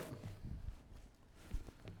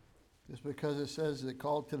Just because it says that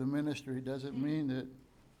called to the ministry doesn't mean that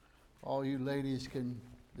all you ladies can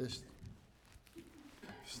just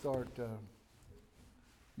start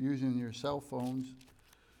using your cell phones.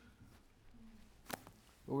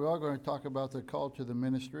 But we are going to talk about the call to the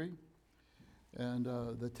ministry. And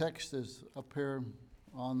the text is up here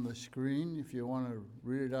on the screen if you want to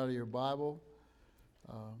read it out of your Bible.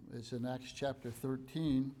 It's in Acts chapter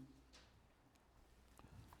 13.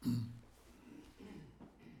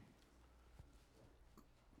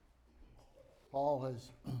 Paul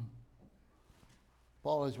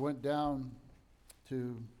has went down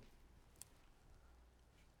to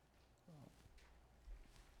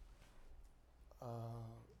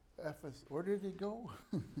Ephesus. Where did he go?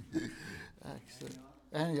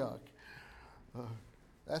 Antioch.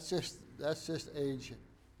 That's just age.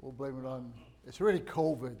 We'll blame it on. It's really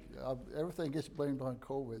COVID. Everything gets blamed on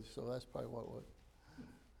COVID, so that's probably what it was.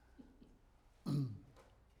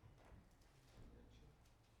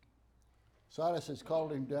 Silas has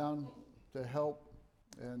called him down to help,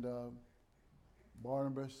 and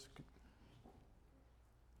Barnabas.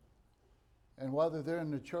 And while they're there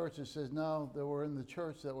in the church, it says now there were in the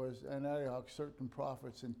church that was in Antioch certain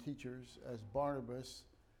prophets and teachers, as Barnabas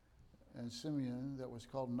and Simeon, that was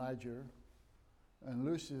called Niger, and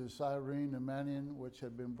Lucius, Cyrene, and Manaen, which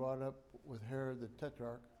had been brought up with Herod the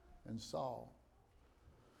Tetrarch, and Saul.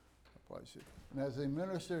 And as they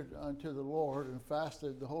ministered unto the Lord and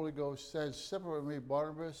fasted, the Holy Ghost said, Separate me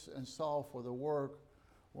Barnabas and Saul for the work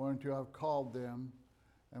whereunto I have called them.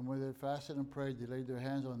 And when they fasted and prayed, they laid their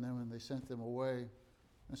hands on them and they sent them away.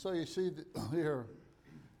 And so you see here,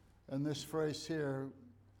 in this phrase here,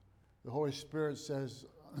 the Holy Spirit says,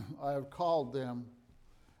 I have called them.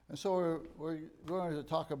 And so we're going to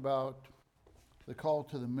talk about the call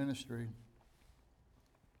to the ministry.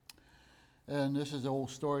 And this is an old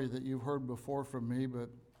story that you've heard before from me, but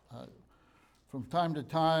from time to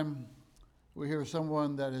time, we hear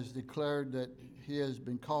someone that has declared that he has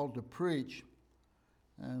been called to preach.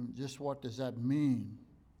 And just what does that mean?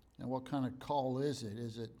 And what kind of call is it?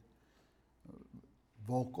 Is it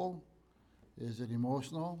vocal? Is it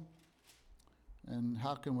emotional? And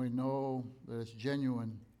how can we know that it's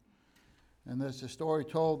genuine? And there's a story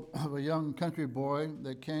told of a young country boy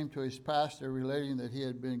that came to his pastor relating that he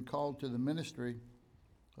had been called to the ministry.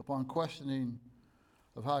 Upon questioning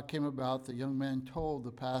of how it came about, the young man told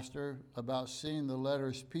the pastor about seeing the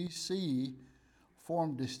letters PC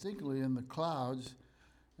formed distinctly in the clouds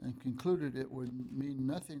and concluded it would mean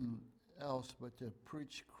nothing else but to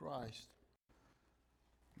preach Christ.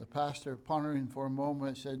 The pastor, pondering for a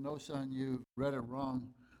moment, said, No, son, you read it wrong.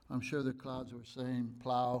 I'm sure the clouds were saying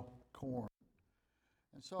plow corn.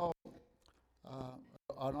 And so,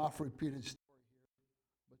 an oft-repeated story here,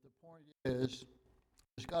 but the point is,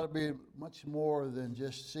 there's got to be much more than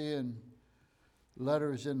just seeing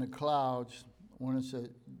letters in the clouds when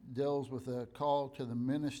it deals with a call to the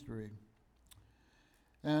ministry.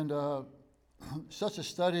 And such a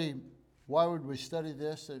study, why would we study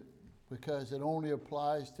this? Because it only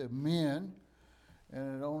applies to men,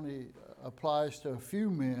 and it only applies to a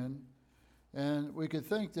few men. And we could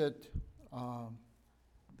think that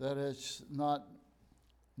that it's not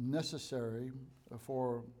necessary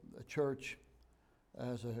for a church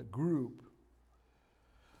as a group.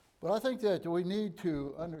 But I think that we need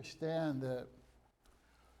to understand that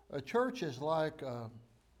a church is like a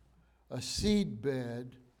seed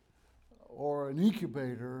bed or an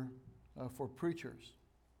incubator for preachers.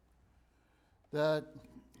 That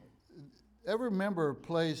every member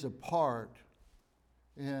plays a part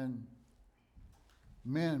in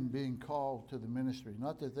men being called to the ministry.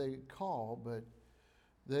 Not that they call, but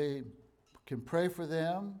they can pray for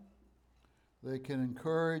them. They can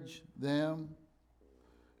encourage them.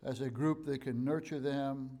 As a group, they can nurture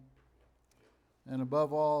them. And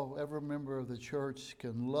above all, every member of the church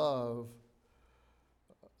can love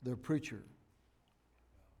their preacher.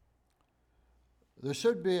 There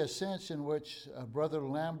should be a sense in which Brother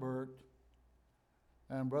Lambert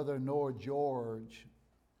and Brother Noah George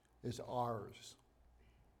is ours.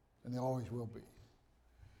 And they always will be.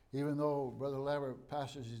 Even though Brother Lambert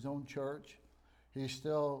pastors his own church, he's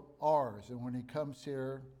still ours. And when he comes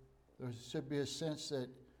here, there should be a sense that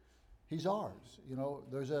he's ours. You know,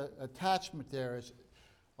 there's an attachment there. It's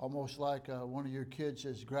almost like one of your kids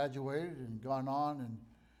has graduated and gone on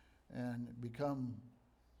and become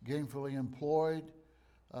gainfully employed,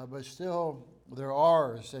 but still they're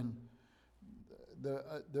ours. And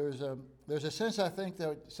there's a sense, I think,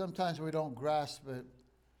 that sometimes we don't grasp it.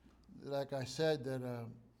 Like I said,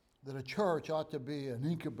 that a church ought to be an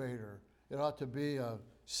incubator. It ought to be a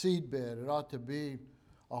seedbed. It ought to be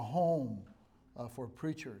a home for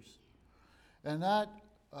preachers. And that,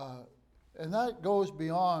 uh, and that goes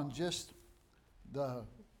beyond just the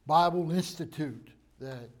Bible Institute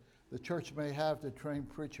that the church may have to train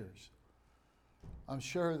preachers. I'm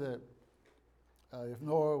sure that if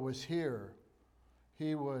Noah was here,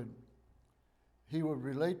 he would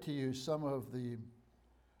relate to you some of the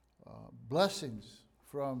blessings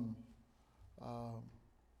from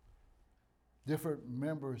different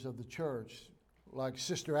members of the church, like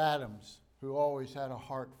Sister Adams, who always had a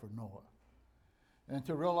heart for Noah. And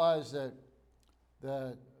to realize that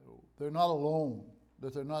they're not alone,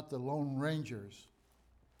 that they're not the lone rangers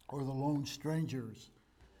or the lone strangers.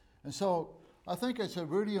 And so I think it's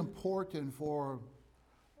really important for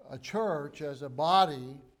a church as a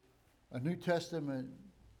body, a New Testament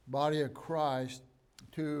body of Christ,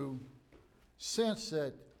 to sense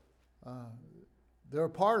that they're a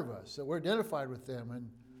part of us, that we're identified with them. And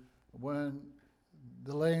when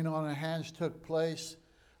the laying on of hands took place,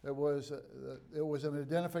 it was an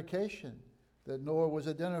identification that Noah was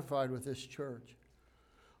identified with this church.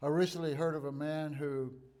 I recently heard of a man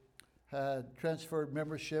who had transferred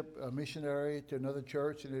membership, a missionary, to another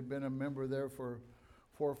church, and had been a member there for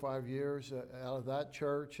 4 or 5 years out of that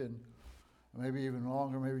church, and maybe even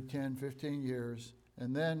longer, maybe 10, 15 years.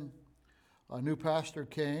 And then a new pastor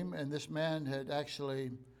came, and this man had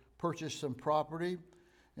actually purchased some property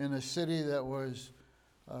in a city that was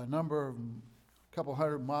a couple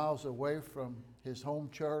hundred miles away from his home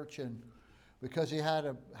church. And because he had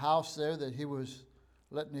a house there that he was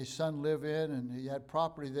letting his son live in, and he had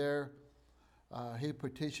property there, he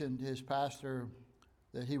petitioned his pastor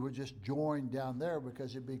that he would just join down there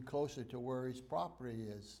because it'd be closer to where his property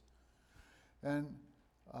is. And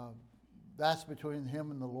that's between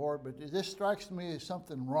him and the Lord. But it just strikes me as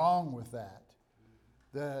something wrong with that.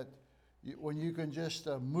 That when you can just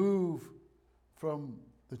move from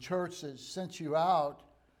the church that sent you out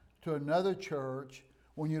to another church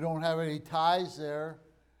when you don't have any ties there,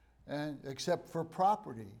 and except for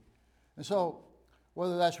property. And so,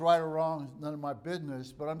 whether that's right or wrong is none of my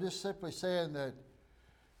business, but I'm just simply saying that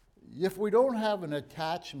if we don't have an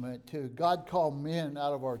attachment to God called men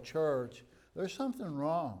out of our church, there's something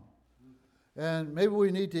wrong. And maybe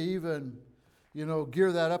we need to even,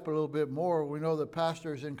 gear that up a little bit more. We know that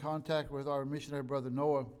pastor is in contact with our missionary brother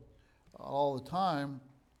Noah all the time,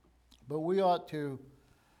 but we ought to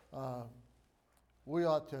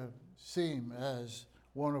see him as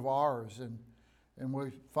one of ours. And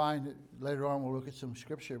we find it, later on we'll look at some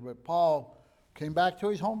scripture, but Paul came back to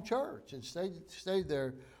his home church and stayed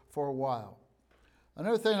there for a while.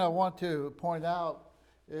 Another thing I want to point out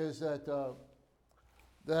is that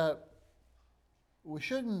we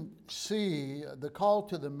shouldn't see the call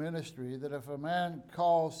to the ministry, that if a man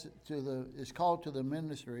is called to the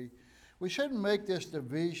ministry, we shouldn't make this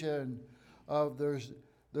division of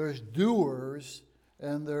there's doers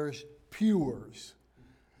and there's pewers.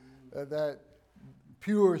 That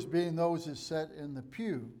pewers being those that sit in the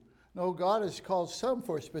pew. No, God has called some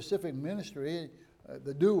for a specific ministry,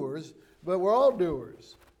 the doers, but we're all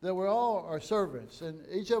doers. That we all are servants, and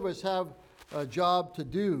each of us have a job to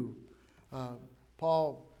do.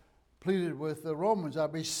 Paul pleaded with the Romans, I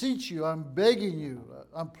beseech you, I'm begging you,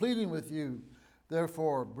 I'm pleading with you,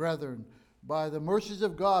 therefore, brethren, by the mercies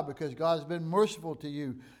of God, because God has been merciful to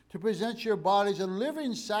you, to present your bodies a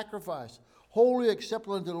living sacrifice, wholly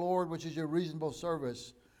acceptable unto the Lord, which is your reasonable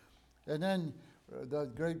service. And then the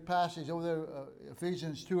great passage over there,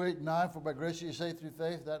 Ephesians 2, 8, and 9, for by grace you saved through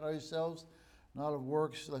faith, that not yourselves, not of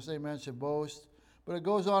works, lest any man should boast. But it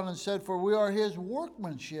goes on and said, for we are his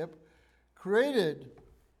workmanship, created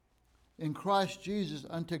in Christ Jesus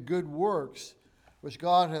unto good works, which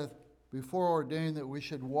God hath before ordained that we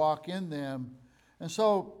should walk in them. And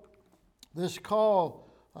so this call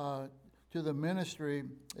to the ministry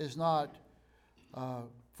is not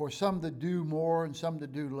for some to do more and some to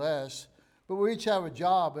do less, but we each have a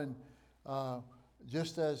job. And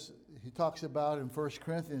just as he talks about in 1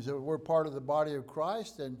 Corinthians, that we're part of the body of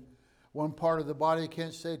Christ, and one part of the body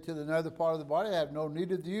can't say to another part of the body, I have no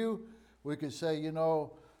need of you. We could say,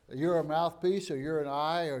 you're a mouthpiece, or you're an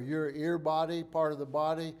eye, or you're an ear body, part of the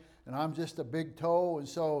body, and I'm just a big toe, and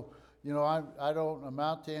so, I don't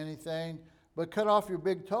amount to anything. But cut off your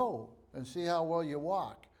big toe and see how well you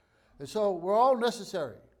walk. And so we're all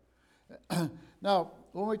necessary. Now,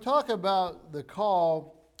 when we talk about the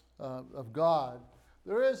call of God,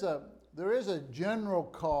 there is a general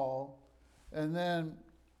call and then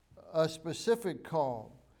a specific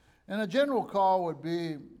call. And a general call would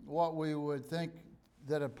be what we would think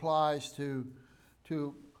that applies to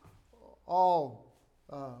all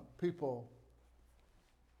people.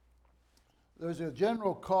 There's a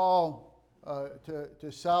general call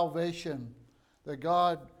to salvation that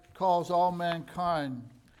God calls all mankind.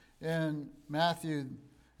 In Matthew,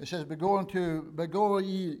 it says, But go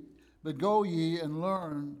ye and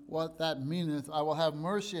learn what that meaneth. I will have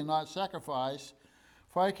mercy and not sacrifice.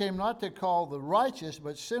 For I came not to call the righteous,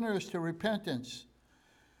 but sinners to repentance.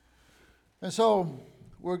 And so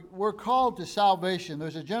we're called to salvation.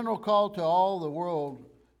 There's a general call to all the world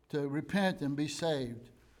to repent and be saved.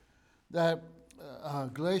 That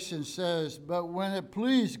Galatians says, But when it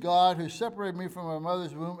pleased God, who separated me from my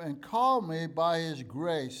mother's womb and called me by his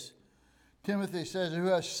grace. Timothy says, who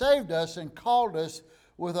has saved us and called us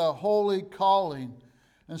with a holy calling.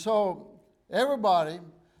 And so everybody,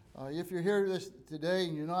 if you're here today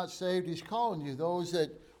and you're not saved, he's calling you. Those that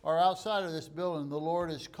are outside of this building, the Lord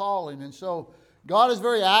is calling. And so God is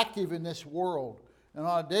very active in this world. And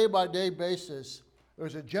on a day-by-day basis,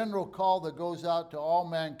 there's a general call that goes out to all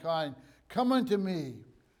mankind. Come unto me,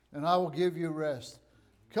 and I will give you rest.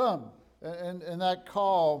 Come. And that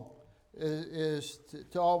call is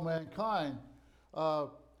to all mankind.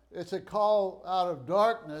 It's a call out of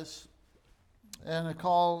darkness and a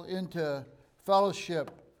call into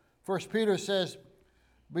fellowship. 1 Peter says,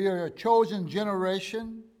 We are a chosen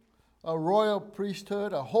generation, a royal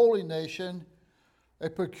priesthood, a holy nation, a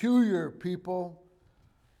peculiar people.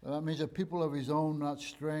 That means a people of his own, not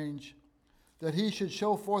strange. That he should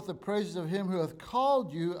show forth the praises of him who hath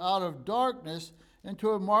called you out of darkness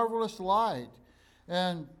into a marvelous light.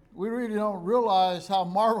 And we really don't realize how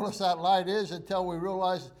marvelous that light is until we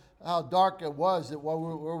realize how dark it was where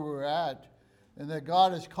we were at. And that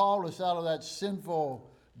God has called us out of that sinful,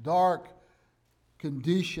 dark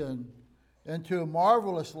condition into a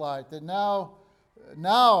marvelous light. That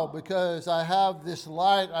now, because I have this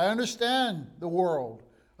light, I understand the world.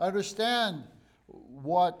 I understand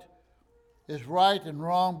what is right and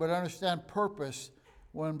wrong, but I understand purpose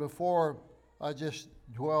when before I just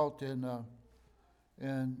dwelt in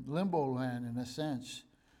limbo land in a sense.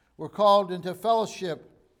 We're called into fellowship.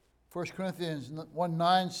 1 Corinthians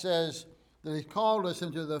 1:9 says that he called us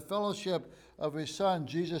into the fellowship of his Son,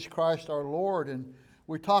 Jesus Christ our Lord. And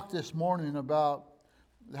we talked this morning about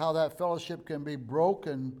how that fellowship can be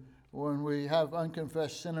broken when we have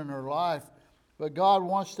unconfessed sin in our life. But God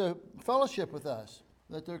wants to fellowship with us,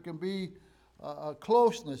 that there can be a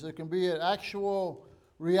closeness, there can be an actual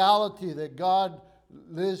reality that God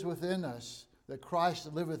lives within us, that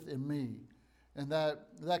Christ liveth in me, and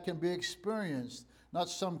that can be experienced, not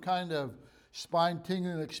some kind of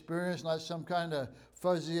spine-tingling experience, not some kind of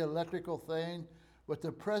fuzzy electrical thing, but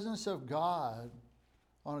the presence of God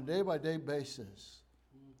on a day-by-day basis,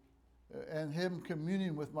 and him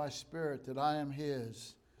communing with my spirit that I am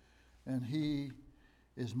his and he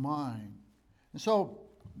is mine. And so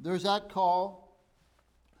there's that call.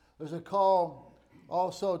 There's a call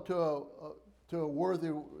also to a worthy,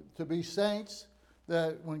 to be saints,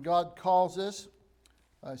 that when God calls us,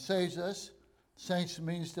 saves us, saints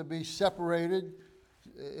means to be separated.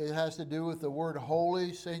 It has to do with the word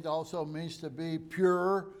holy. Saint also means to be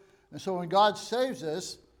pure. And so when God saves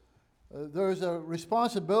us, there's a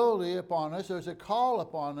responsibility upon us. There's a call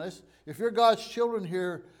upon us. If you're God's children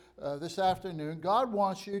here this afternoon, God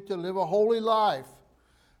wants you to live a holy life.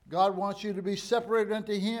 God wants you to be separated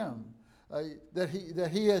unto him. That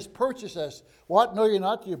he has purchased us. What? Know ye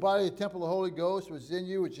not that your body is the temple of the Holy Ghost, which is in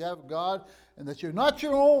you, which you have of God, and that you're not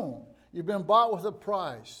your own. You've been bought with a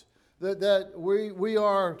price. That we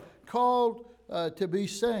are called to be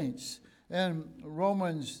saints. And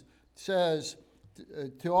Romans says,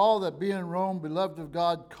 to all that be in Rome, beloved of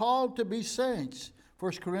God, called to be saints.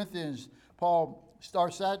 1 Corinthians, Paul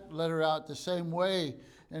starts that letter out the same way.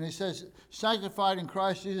 And he says, sanctified in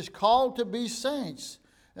Christ Jesus, called to be saints.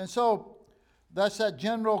 And so that's that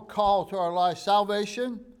general call to our life.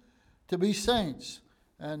 Salvation, to be saints.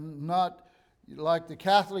 And not like the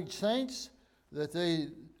Catholic saints, that they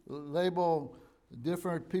label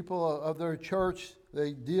different people of their church.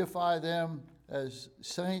 They deify them as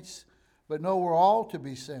saints. But no, we're all to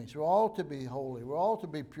be saints. We're all to be holy. We're all to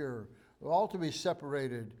be pure. We're all to be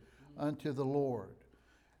separated unto the Lord.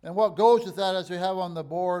 And what goes with that, as we have on the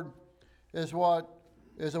board, is what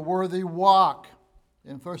is a worthy walk.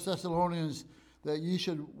 In 1 Thessalonians, that ye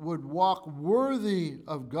would walk worthy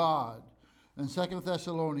of God. And 2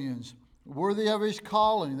 Thessalonians, worthy of his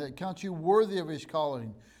calling, that counts you worthy of his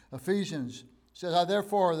calling. Ephesians says, I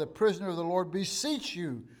therefore, the prisoner of the Lord, beseech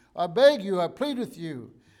you, I beg you, I plead with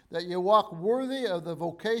you, that you walk worthy of the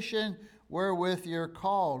vocation wherewith you're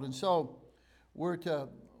called. And so we're to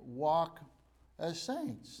walk as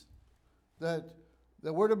saints. That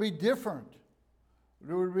we're to be different.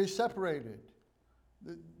 We're to be separated.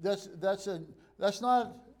 That's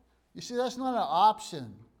not an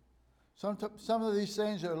option. Some of these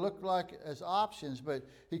things are looked like as options, but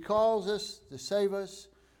he calls us to save us.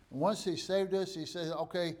 And once he saved us, he says,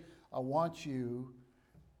 okay, I want you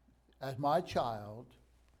as my child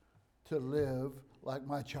to live like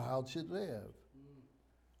my child should live.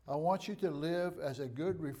 I want you to live as a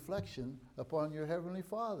good reflection upon your Heavenly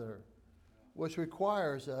Father, which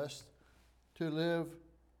requires us to live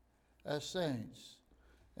as saints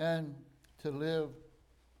and to live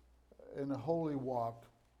in a holy walk.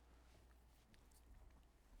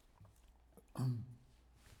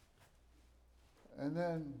 And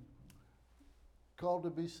then called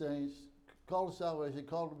to be saints, called to salvation,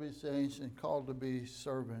 called to be saints, and called to be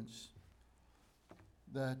servants.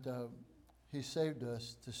 That he saved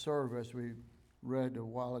us to serve, as we read a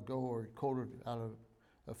while ago or quoted out of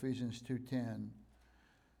Ephesians 2:10.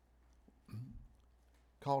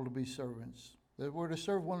 Called to be servants. That we're to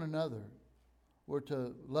serve one another. We're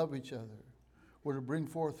to love each other. We're to bring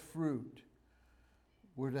forth fruit.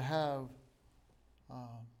 We're to have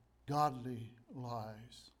godly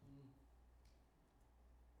lives.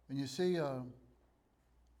 And you see,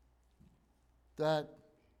 that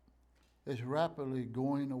is rapidly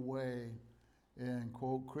going away in,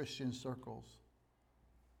 quote, Christian circles.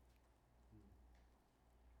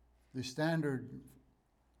 The standard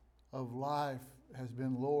of life has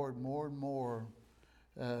been lowered more and more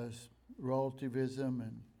as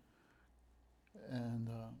relativism and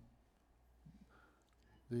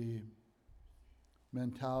the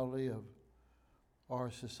mentality of our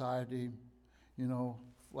society,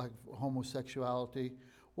 like homosexuality.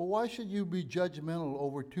 Well, why should you be judgmental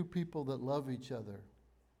over two people that love each other?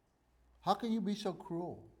 How can you be so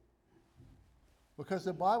cruel? Because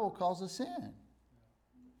the Bible calls it sin.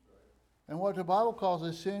 And what the Bible calls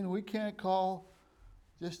it sin, we can't call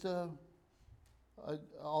just a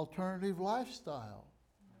alternative lifestyle.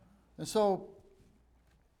 And so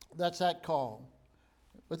that's that call.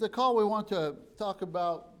 But the call we want to talk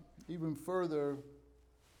about even further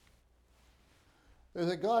is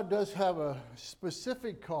that God does have a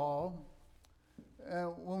specific call.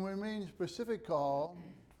 And when we mean specific call,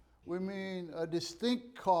 we mean a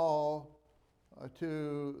distinct call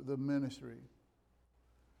to the ministry.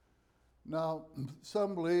 Now,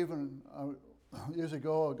 some believe, and years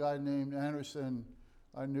ago, a guy named Anderson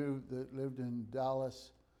I knew that lived in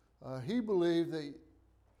Dallas, he believed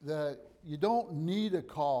that you don't need a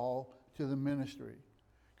call to the ministry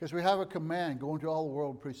because we have a command, go into all the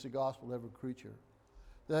world and preach the gospel to every creature.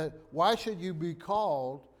 That why should you be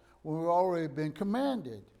called when we've already been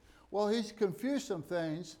commanded? Well, he's confused some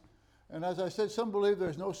things, and as I said, some believe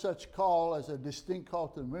there's no such call as a distinct call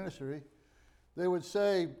to the ministry. They would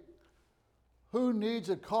say, who needs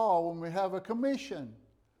a call when we have a commission?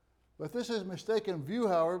 But this is a mistaken view,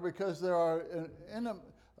 however, because they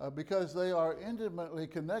are intimately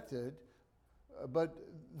connected, but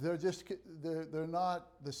they're not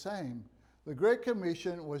the same. The Great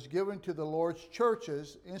Commission was given to the Lord's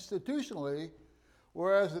churches institutionally,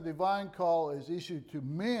 whereas the divine call is issued to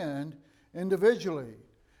men individually.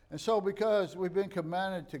 And so because we've been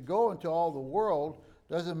commanded to go into all the world,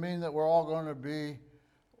 doesn't mean that we're all going to be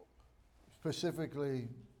specifically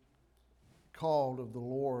called of the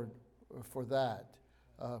Lord for that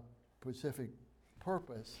specific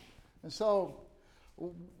purpose. And so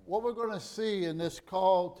what we're going to see in this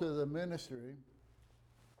call to the ministry,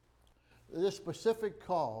 this specific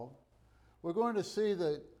call, we're going to see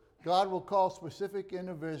that God will call specific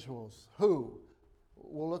individuals. Who?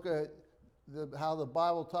 We'll look at how the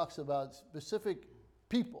Bible talks about specific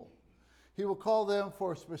people. He will call them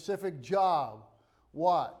for a specific job.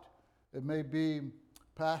 What? It may be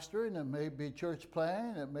pastoring, it may be church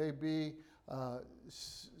planting, it may be, the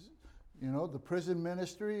prison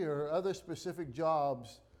ministry or other specific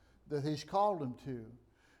jobs that he's called them to.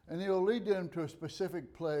 And he'll lead them to a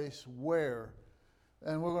specific place where.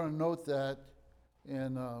 And we're going to note that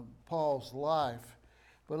in Paul's life.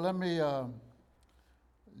 But let me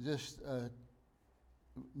just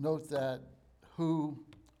note that who,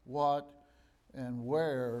 what, and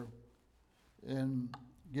where in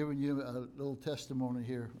giving you a little testimony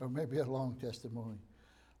here, or maybe a long testimony.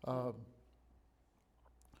 I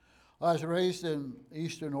was raised in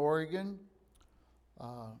Eastern Oregon,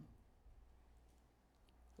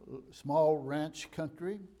 small ranch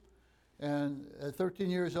country, and at 13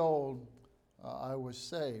 years old, I was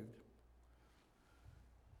saved.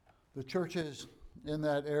 The churches in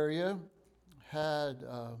that area had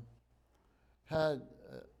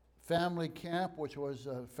family camp, which was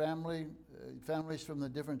families from the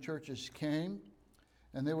different churches came,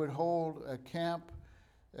 and they would hold a camp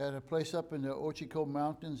at a place up in the Ochiko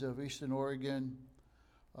Mountains of Eastern Oregon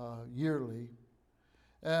yearly.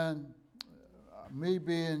 And me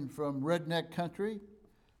being from redneck country,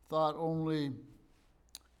 thought only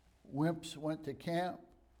wimps went to camp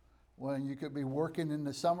when you could be working in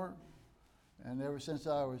the summer. And ever since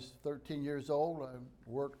I was 13 years old, I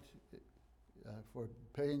worked for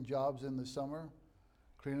paying jobs in the summer,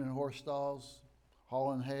 cleaning horse stalls,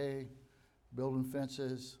 hauling hay, building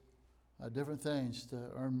fences, different things to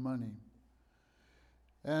earn money.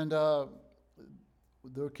 And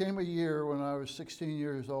there came a year when I was 16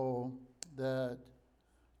 years old that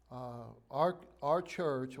our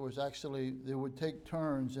church was actually, they would take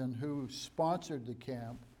turns in who sponsored the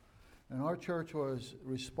camp. And our church was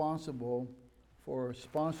responsible for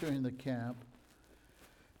sponsoring the camp.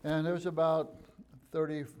 And it was about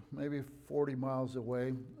 30, maybe 40 miles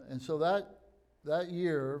away. And so that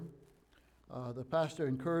year, the pastor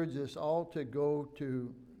encouraged us all to go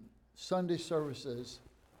to Sunday services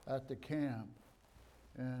at the camp.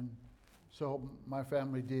 And so my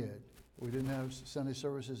family did. We didn't have Sunday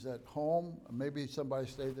services at home. Maybe somebody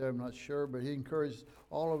stayed there, I'm not sure, but he encouraged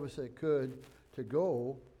all of us that could to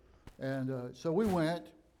go. And so we went,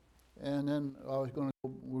 and then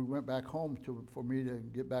we went back home for me to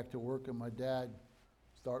get back to work, and my dad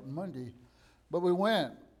starting Monday. But we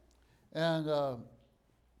went, and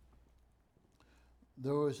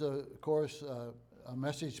there was, of course, a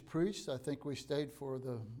message preached. I think we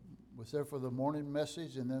was there for the morning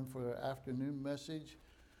message and then for the afternoon message.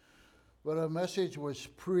 But a message was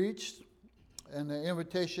preached, and the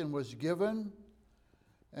invitation was given,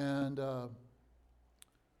 and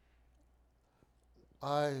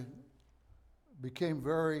I became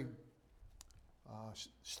very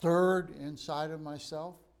stirred inside of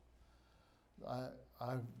myself.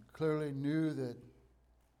 I clearly knew that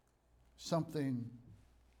something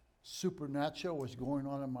supernatural was going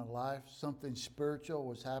on in my life, something spiritual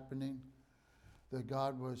was happening, that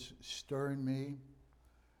God was stirring me.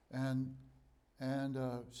 And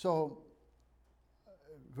so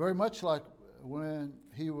very much like when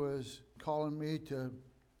he was calling me to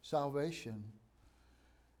salvation.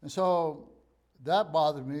 And so that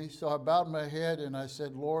bothered me. So I bowed my head and I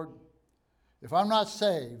said, Lord, if I'm not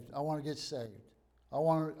saved, I want to get saved. I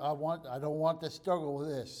don't want to struggle with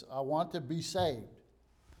this. I want to be saved.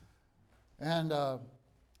 And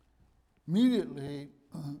immediately,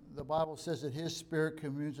 the Bible says that his spirit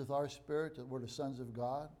communes with our spirit, that we're the sons of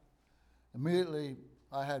God. Immediately,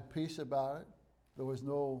 I had peace about it. There was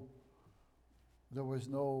no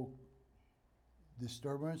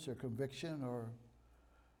disturbance or conviction or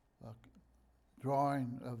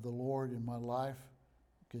drawing of the Lord in my life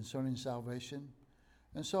concerning salvation.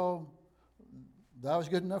 And so that was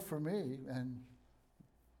good enough for me. And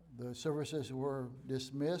the services were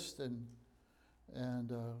dismissed, and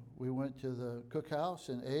we went to the cookhouse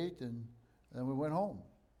and ate, and then we went home.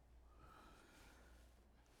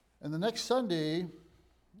 And the next Sunday,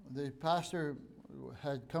 the pastor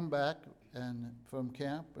had come back from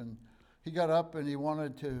camp, and he got up and he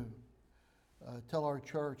wanted to tell our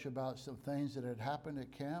church about some things that had happened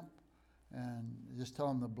at camp, and just tell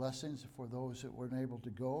them the blessings for those that weren't able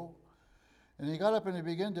to go. And he got up and he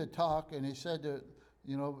began to talk, and he said that,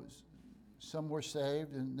 some were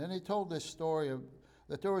saved. And then he told this story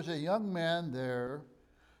that there was a young man there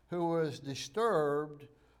who was disturbed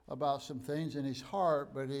about some things in his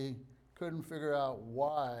heart, but he couldn't figure out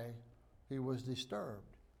why he was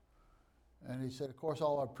disturbed. And he said, of course,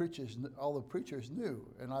 all the preachers knew.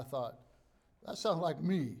 And I thought, that sounds like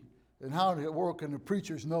me. And how in the world can the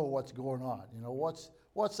preachers know what's going on?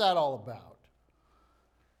 What's that all about?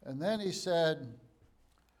 And then he said,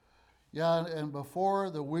 yeah, and before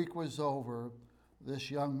the week was over,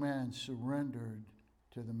 this young man surrendered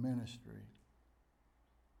to the ministry.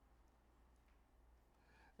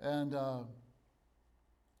 And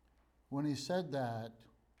when he said that,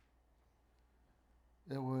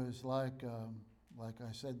 it was like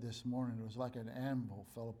I said this morning, it was like an anvil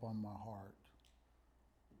fell upon my heart.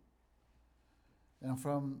 And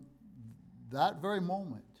from that very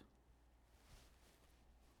moment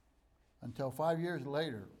until 5 years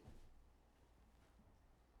later,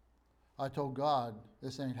 I told God,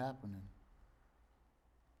 this ain't happening.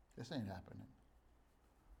 This ain't happening.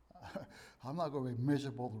 I'm not going to be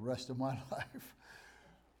miserable the rest of my life.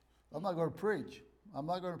 I'm not going to preach. I'm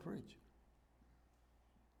not going to preach.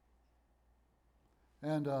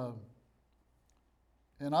 And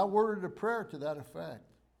I worded a prayer to that effect.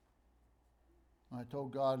 I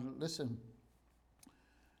told God, listen,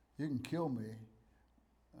 you can kill me,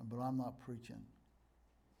 but I'm not preaching.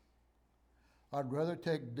 I'd rather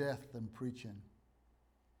take death than preaching.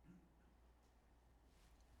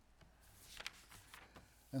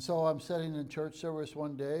 And so I'm sitting in church service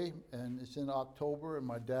one day, and it's in October, and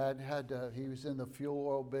my dad he was in the fuel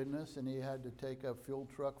oil business, and he had to take a fuel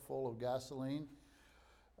truck full of gasoline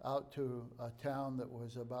out to a town that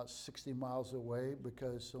was about 60 miles away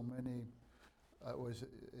because so many, it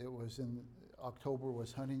was in October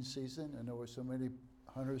was hunting season, and there were so many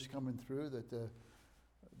hunters coming through that the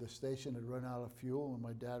station had run out of fuel, and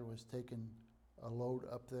my dad was taking a load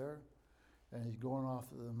up there, and he's going off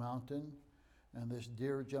the mountain, and this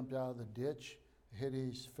deer jumped out of the ditch, hit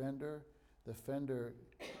his fender. The fender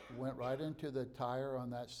went right into the tire on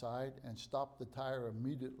that side and stopped the tire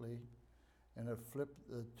immediately, and it flipped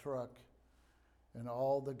the truck, and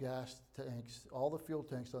all the gas tanks, all the fuel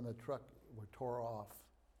tanks on the truck were tore off.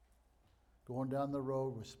 Going down the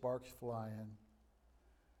road with sparks flying.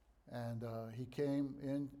 And he came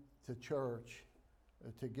into church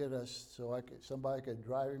to get us so somebody could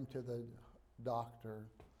drive him to the doctor.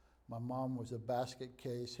 My mom was a basket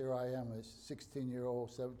case. Here I am, a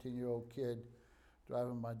 16-year-old, 17-year-old kid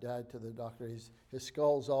driving my dad to the doctor. His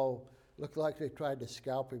skull's all looked like they tried to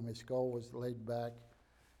scalp him. His skull was laid back,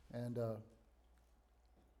 and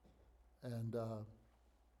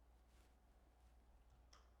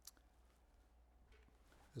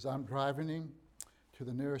as I'm driving him to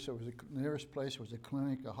the nearest place was a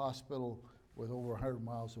clinic, a hospital was over 100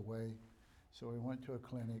 miles away. So we went to a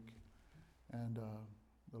clinic, and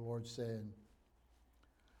the Lord saying,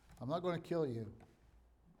 "I'm not going to kill you,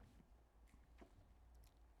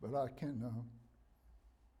 but I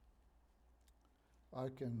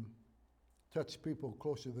can touch people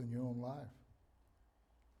closer than your own life."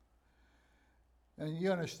 And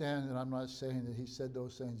you understand that I'm not saying that he said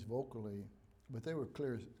those things vocally, but they were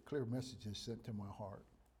clear messages sent to my heart.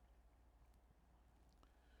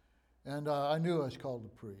 And I knew I was called to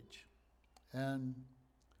preach. And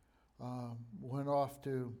went off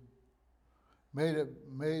to, made it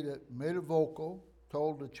vocal,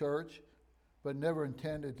 told the church, but never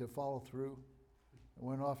intended to follow through. I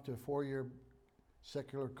went off to a 4-year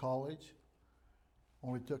secular college.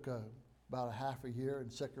 Only took about a half a year in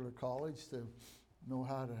secular college to know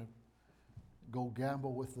how to go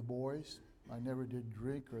gamble with the boys. I never did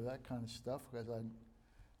drink or that kind of stuff because I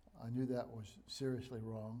knew that was seriously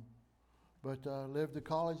wrong. But lived a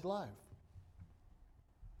college life.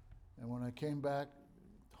 And when I came back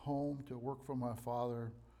home to work for my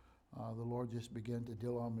father, the Lord just began to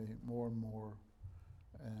deal on me more and more.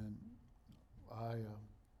 And I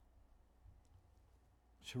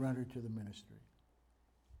surrendered to the ministry.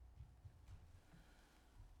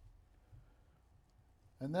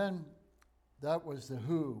 And then that was the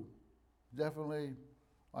who. Definitely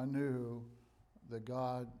I knew that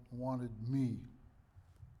God wanted me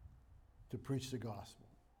to preach the gospel.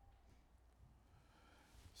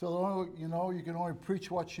 So, you can only preach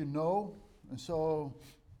what you know. And so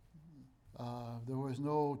there was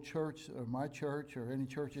no church, or my church, or any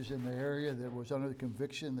churches in the area that was under the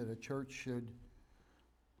conviction that a church should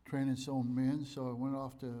train its own men. So I went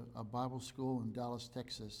off to a Bible school in Dallas,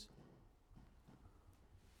 Texas.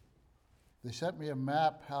 They sent me a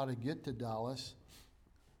map how to get to Dallas.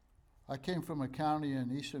 I came from a county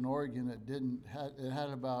in eastern Oregon that it had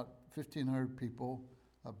about 1,500 people,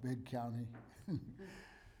 a big county,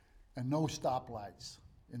 and no stoplights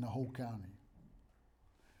in the whole county.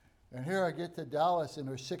 And here I get to Dallas, and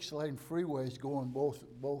there's 6-lane freeways going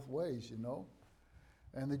both ways,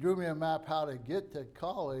 And they drew me a map how to get to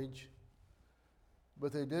college,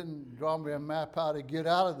 but they didn't draw me a map how to get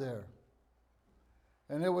out of there.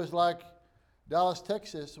 And it was like Dallas,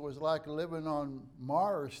 Texas was like living on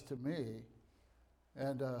Mars to me.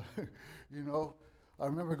 And, I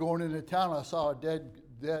remember going into town, I saw a dead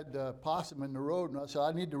possum in the road, and I said,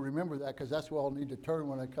 I need to remember that because that's where I'll need to turn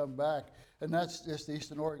when I come back. And that's just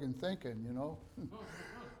Eastern Oregon thinking,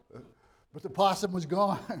 But the possum was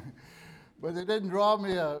gone. But they didn't draw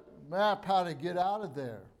me a map how to get out of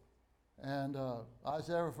there. And I was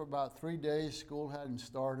there for about 3 days. School hadn't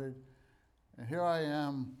started. And here I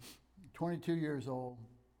am, 22 years old,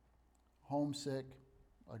 homesick.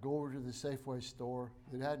 I go over to the Safeway store.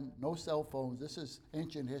 It had no cell phones. This is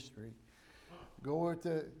ancient history. Go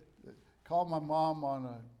over call my mom on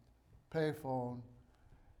a payphone,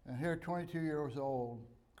 and here, 22 years old,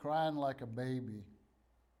 crying like a baby,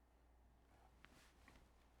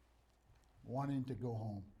 wanting to go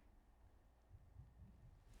home.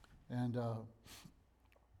 And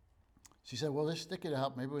she said, well, let's stick it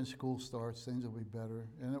out. Maybe when school starts, things will be better.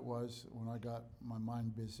 And it was when I got my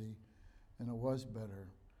mind busy, and it was better.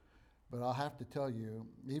 But I'll have to tell you,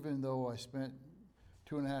 even though I spent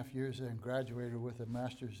 2.5 years there and graduated with a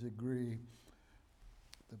master's degree,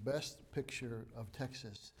 the best picture of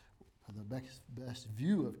Texas the best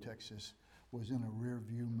view of Texas was in a rear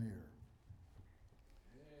view mirror.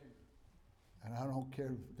 And I don't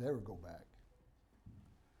care if they ever go back.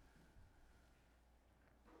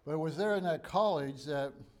 But it was there in that college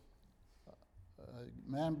that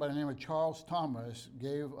a man by the name of Charles Thomas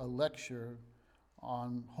gave a lecture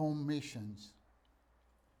on home missions.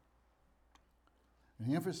 And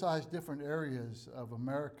he emphasized different areas of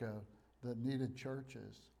America that needed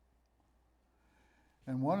churches.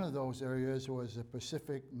 And one of those areas was the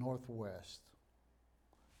Pacific Northwest.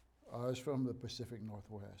 I was from the Pacific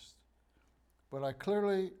Northwest. But I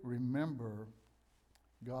clearly remember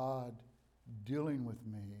God dealing with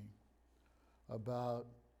me about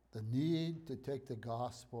the need to take the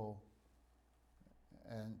gospel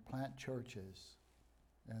and plant churches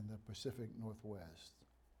in the Pacific Northwest.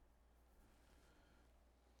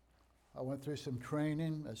 I went through some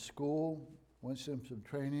training at school, went through some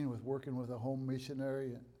training with working with a home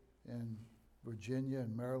missionary in Virginia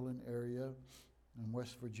and Maryland area, in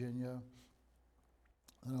West Virginia.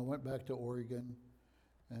 And I went back to Oregon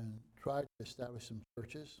and tried to establish some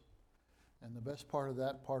churches. And the best part of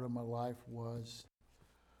that part of my life was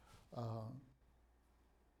I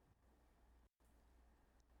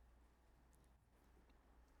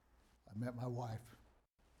met my wife,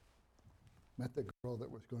 met the girl that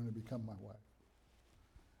was going to become my wife.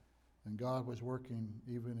 And God was working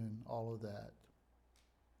even in all of that.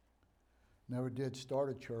 Never did start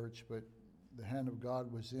a church, but the hand of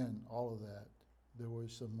God was in all of that. There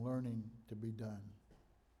was some learning to be done.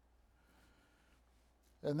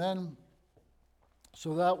 And then,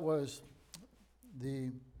 so that was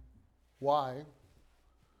the why.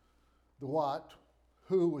 The what,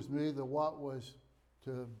 who was me, the what was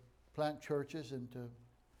to plant churches and to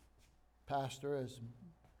pastor as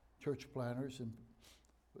church planters.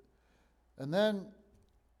 And then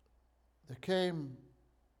there came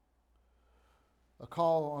a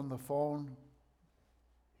call on the phone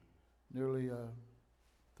nearly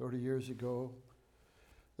 30 years ago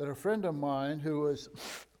that a friend of mine who was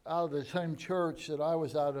out of the same church that I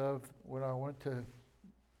was out of when I went to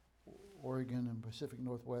Oregon and Pacific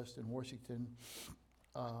Northwest in Washington,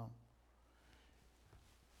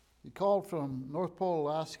 he called from North Pole,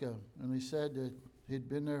 Alaska, and he said that he'd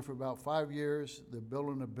been there for about 5 years. They're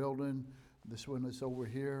building a building, this one is over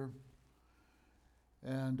here,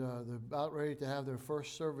 and they're about ready to have their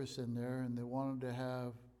first service in there, and they wanted to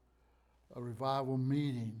have a revival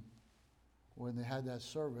meeting when they had that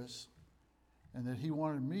service, and that he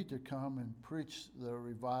wanted me to come and preach the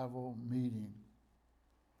revival meeting.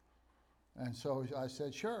 And so I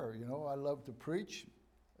said, sure, I love to preach.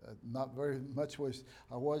 Not very much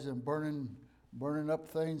I wasn't burning up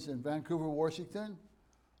things in Vancouver, Washington.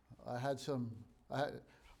 I had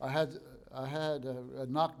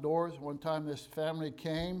knocked doors. One time this family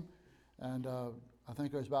came, and I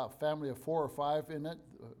think there was about a family of 4 or 5 in it,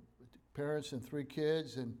 parents and 3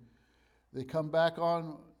 kids, and they come back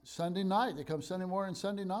on Sunday night. They come Sunday morning and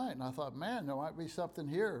Sunday night. And I thought, man, there might be something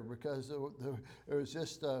here, because it was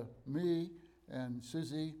just me and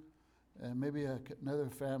Susie and maybe another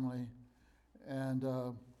family. And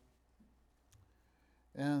the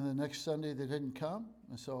next Sunday they didn't come.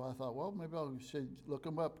 And so I thought, well, maybe I should look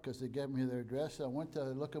them up, because they gave me their address. I went to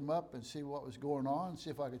look them up and see what was going on, see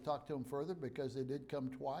if I could talk to them further, because they did come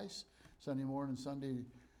twice, Sunday morning and Sunday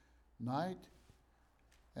night.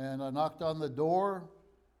 And I knocked on the door,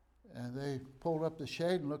 and they pulled up the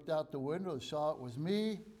shade and looked out the window and saw it was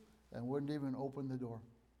me, and wouldn't even open the door.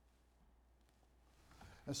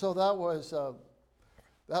 And so that was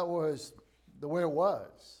the way it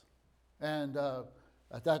was. And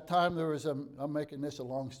at that time there was I'm making this a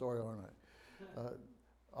long story, aren't I?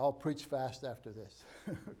 I'll preach fast after this.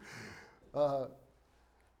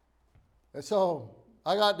 And so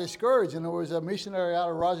I got discouraged, and there was a missionary out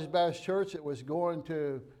of Rogers Baptist Church that was going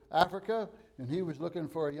to Africa, and he was looking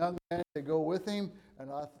for a young man to go with him.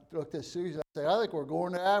 And I looked at Susie and I said, I think we're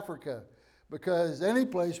going to Africa, because any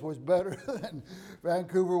place was better than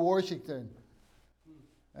Vancouver, Washington.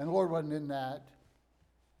 And the Lord wasn't in that.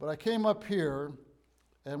 But I came up here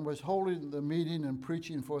and was holding the meeting and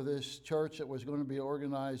preaching for this church that was going to be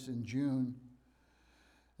organized in June.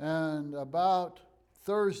 And about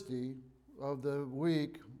Thursday of the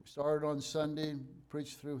week, started on Sunday,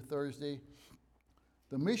 preached through Thursday,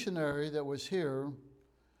 the missionary that was here,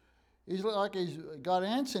 he's like he's got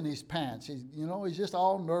ants in his pants. He's just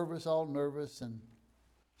all nervous. And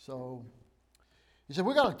so he said,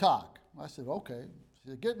 we got to talk. I said, okay. He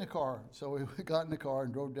said, get in the car. So we got in the car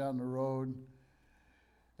and drove down the road.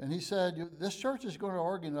 And he said, this church is going to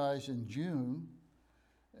organize in June,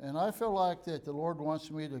 and I feel like that the Lord wants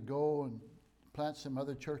me to go and plant some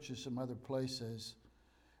other churches, some other places.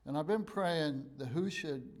 And I've been praying that who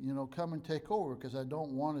should, come and take over, because I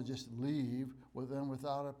don't want to just leave with them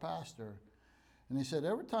without a pastor. And he said,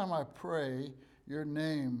 every time I pray, your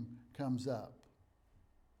name comes up.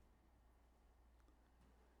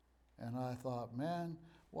 And I thought, man,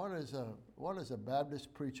 what is a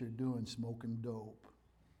Baptist preacher doing smoking dope?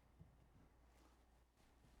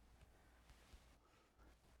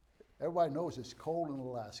 Everybody knows it's cold in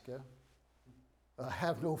Alaska. I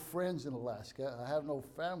have no friends in Alaska. I have no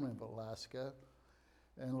family in Alaska.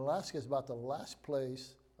 And Alaska is about the last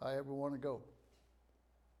place I ever want to go.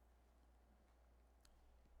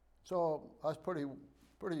 So I was pretty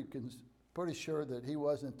sure that he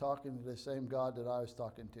wasn't talking to the same God that I was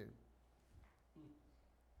talking to.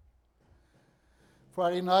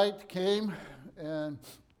 Friday night came, and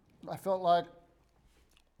I felt like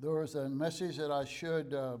there was a message that I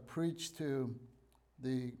should preach to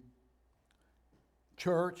the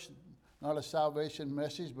church, not a salvation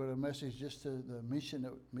message, but a message just to the mission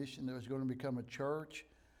that was going to become a church,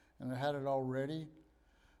 and I had it all ready.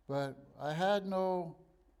 But I had no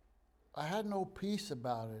peace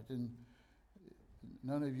about it, and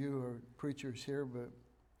none of you are preachers here, but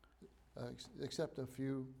except a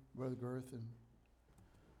few, Brother Girth,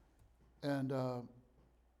 and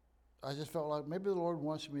I just felt like maybe the Lord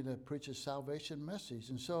wants me to preach a salvation message.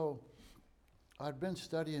 And so I'd been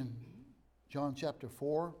studying John chapter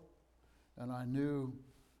 4, and I knew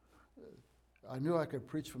I could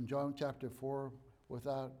preach from John chapter 4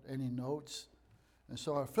 without any notes. And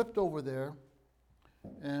so I flipped over there,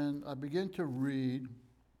 and I began to read,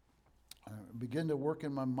 began to work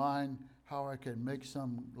in my mind how I could make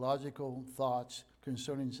some logical thoughts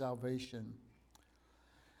concerning salvation.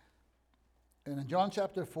 And in John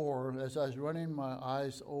chapter 4, as I was running my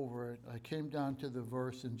eyes over it, I came down to the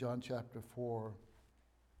verse in John chapter 4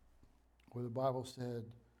 where the Bible said,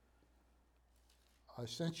 I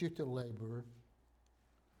sent you to labor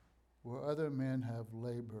where other men have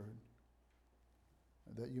labored,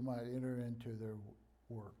 that you might enter into their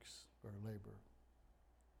works or labor.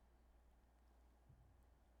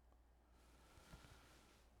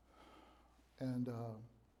 And,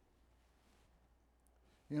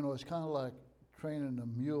 it's kind of like training a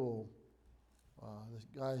mule. This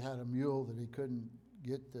guy had a mule that he couldn't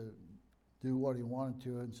get to do what he wanted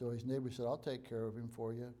to, and so his neighbor said, I'll take care of him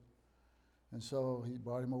for you. And so he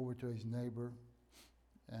brought him over to his neighbor,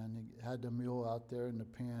 and he had the mule out there in the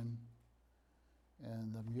pen,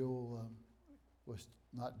 and the mule was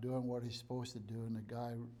not doing what he's supposed to do, and the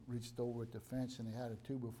guy reached over at the fence, and he had a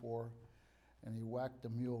 2x4, and he whacked the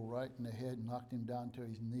mule right in the head and knocked him down to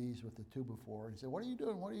his knees with the 2x4. And he said, what are you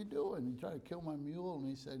doing? What are you doing? And he tried to kill my mule, and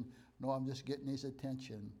he said, no, I'm just getting his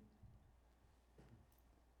attention.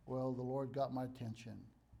 Well, the Lord got my attention.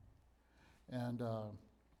 And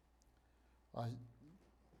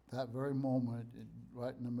that very moment,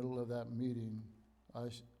 right in the middle of that meeting,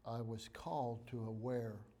 I was called to a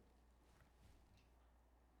where?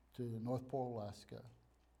 To North Pole, Alaska.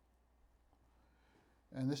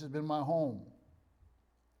 And this has been my home.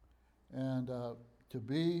 And to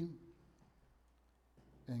be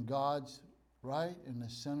in God's, right in the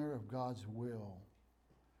center of God's will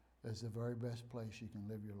is the very best place you can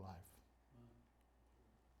live your life.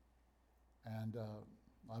 And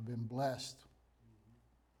I've been blessed.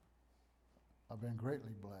 I've been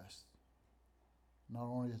greatly blessed. Not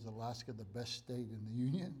only is Alaska the best state in the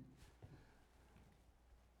Union,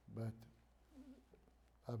 but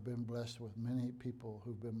I've been blessed with many people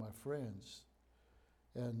who've been my friends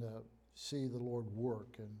and see the Lord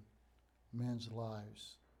work in men's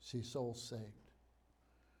lives, see souls saved.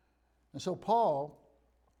 And so Paul,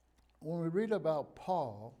 when we read about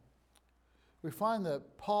Paul, we find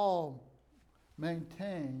that Paul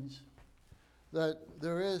maintains that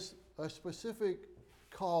there is a specific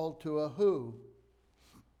call to a who.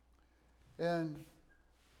 In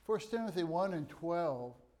 1 Timothy 1 and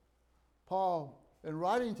 12, Paul, in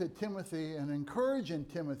writing to Timothy and encouraging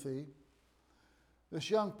Timothy, this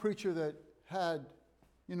young preacher that had,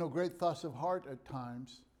 great thoughts of heart at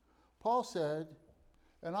times, Paul said,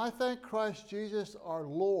 and I thank Christ Jesus our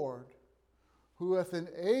Lord, who hath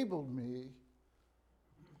enabled me,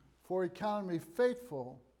 for he counted me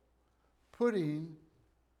faithful, putting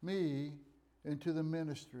me into the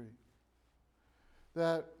ministry.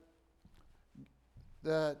 That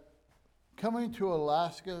coming to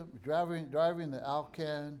Alaska, driving the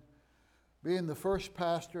Alcan, being the first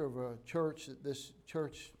pastor of a church, this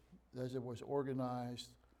church as it was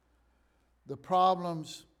organized, the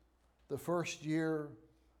problems, the first year,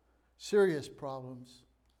 serious problems.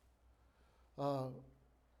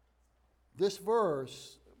 This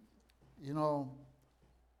verse,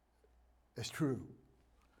 is true.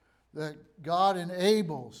 That God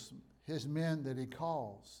enables his men that he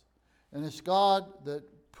calls. And it's God that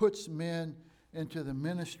puts men into the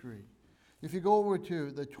ministry. If you go over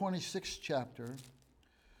to the 26th chapter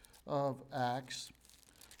of Acts,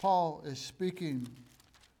 Paul is speaking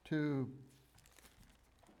to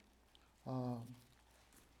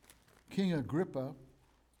King Agrippa.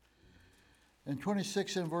 In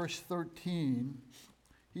 26 and verse 13,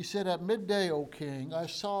 he said, "At midday, O king, I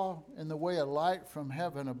saw in the way a light from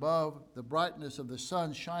heaven above, the brightness of the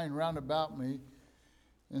sun shine round about me,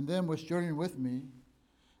 and them which journeyed with me.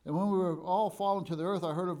 And when we were all fallen to the earth,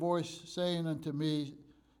 I heard a voice saying unto me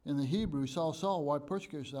in the Hebrew, Saul, Saul, why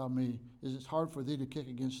persecutest thou me? Is it hard for thee to kick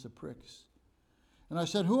against the pricks? And I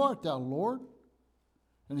said, Who art thou, Lord?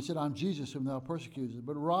 And he said, I'm Jesus whom thou persecutest.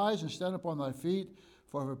 But rise and stand upon thy feet,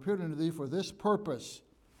 for I have appeared unto thee for this purpose."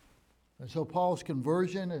 And so Paul's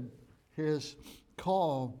conversion and his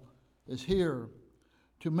call is here,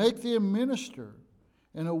 to make thee a minister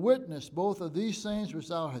and a witness both of these things which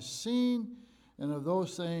thou hast seen and of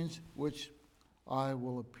those things which I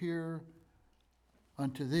will appear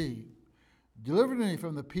unto thee, delivering thee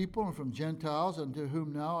from the people and from Gentiles, unto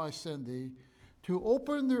whom now I send thee, to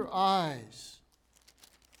open their eyes,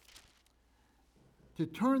 to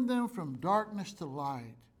turn them from darkness to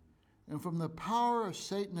light, and from the power of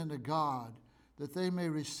Satan unto God, that they may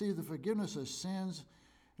receive the forgiveness of sins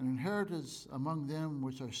and inheritance among them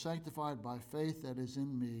which are sanctified by faith that is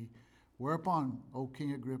in me. Whereupon, O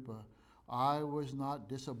King Agrippa, I was not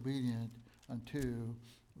disobedient unto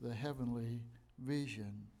the heavenly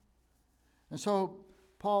vision. And so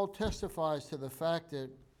Paul testifies to the fact that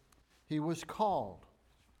he was called.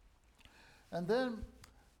 And then,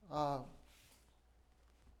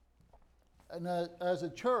 as a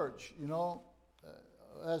church,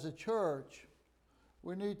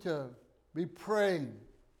 we need to be praying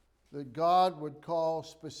that God would call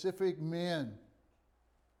specific men.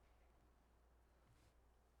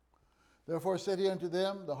 Therefore said he unto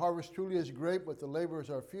them, the harvest truly is great, but the laborers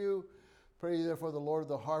are few. Pray ye therefore the Lord of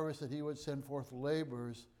the harvest that he would send forth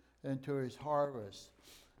laborers into his harvest.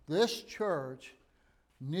 This church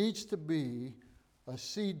needs to be a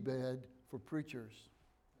seedbed for preachers.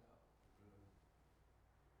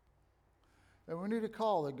 And we need a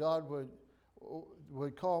call that God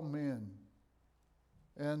would call men.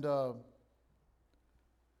 And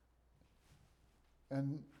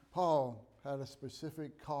Paul had a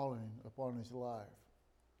specific calling upon his life.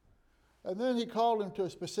 And then he called him to a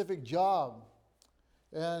specific job.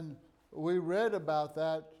 And we read about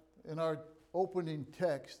that in our opening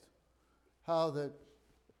text, how that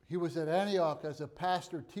he was at Antioch as a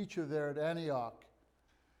pastor teacher there at Antioch.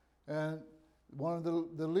 And one of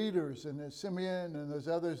the leaders, and Simeon and there's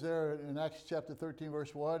others there in Acts chapter 13,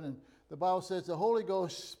 verse 1. And the Bible says, the Holy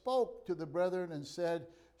Ghost spoke to the brethren and said,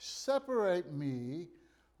 separate me,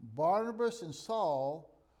 Barnabas and Saul,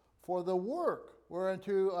 for the work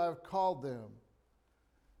whereunto I have called them.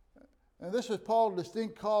 And this was Paul's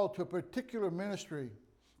distinct call to a particular ministry.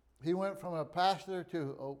 He went from a pastor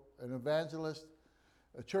to an evangelist,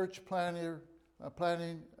 a church planning,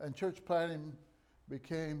 and church planning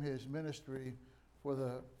became his ministry for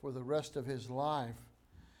the rest of his life.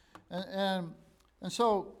 And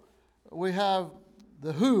so we have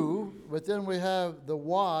the who, but then we have the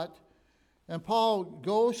what. And Paul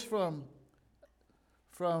goes from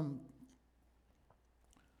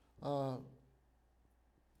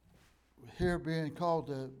here being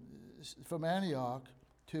called from Antioch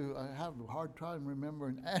to, I have a hard time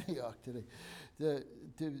remembering Antioch today,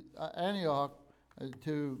 to Antioch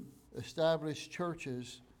to establish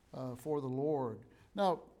churches for the Lord.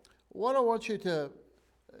 Now, what I want you to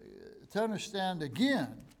understand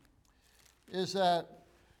again is that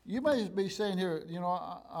you may be saying here,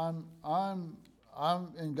 I'm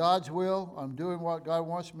in God's will. I'm doing what God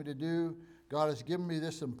wants me to do. God has given me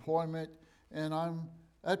this employment, and I'm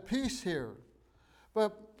at peace here.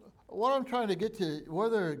 But what I'm trying to get to,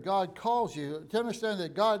 whether God calls you, to understand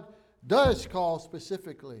that God does call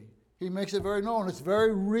specifically. He makes it very known. It's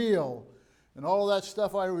very real. And all that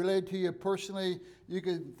stuff I relayed to you personally, you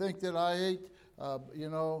could think that I ate,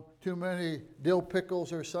 too many dill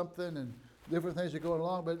pickles or something, and different things are going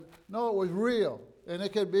along. But no, it was real. And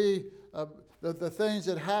it could be the things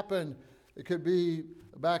that happened, it could be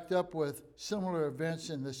backed up with similar events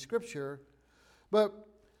in the Scripture. But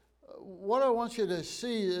what I want you to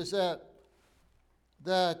see is that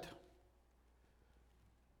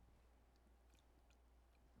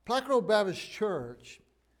Platte Grove Baptist Church,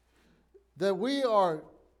 that we are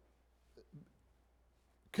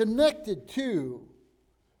connected to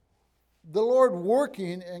the Lord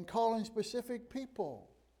working and calling specific people.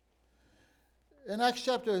 In Acts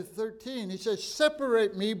chapter 13, he says,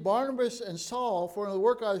 separate me, Barnabas and Saul, for the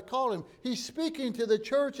work I called him. He's speaking to the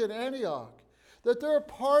church at Antioch, that they're a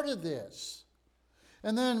part of this.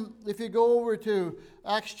 And then if you go over to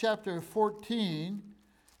Acts chapter 14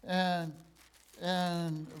 and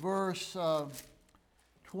verse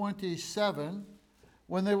 27,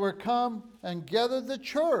 when they were come and gathered the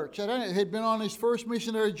church, he had been on his first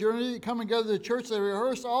missionary journey, come and gather the church, they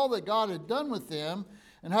rehearsed all that God had done with them,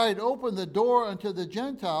 and how he had opened the door unto the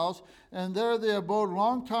Gentiles, and there they abode a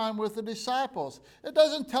long time with the disciples. It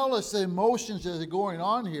doesn't tell us the emotions that are going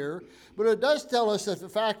on here, but it does tell us that the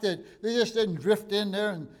fact that they just didn't drift in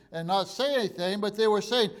there and not say anything, but they were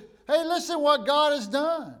saying, hey, listen what God has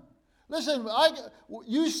done. Listen,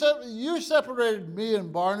 you separated me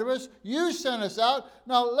and Barnabas. You sent us out.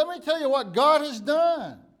 Now, let me tell you what God has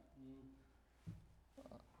done.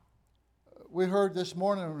 We heard this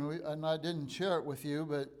morning, and I didn't share it with you,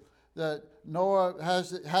 but that Noah has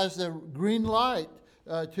the green light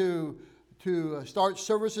to start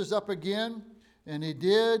services up again, and he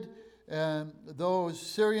did. And those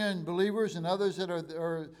Syrian believers and others that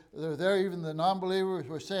are there, even the non-believers,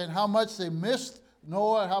 were saying how much they missed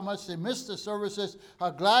Noah, how much they missed the services,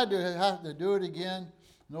 how glad they have to do it again.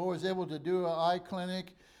 Noah was able to do an eye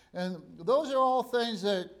clinic. And those are all things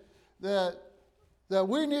that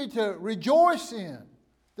we need to rejoice in,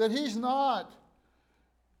 that he's not,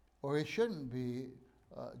 or he shouldn't be,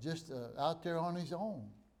 just out there on his own,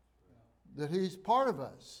 that he's part of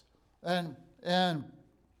us. And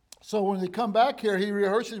so when they come back here, he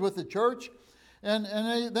rehearses with the church, and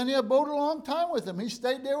then he abode a long time with them. He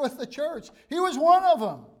stayed there with the church. He was one of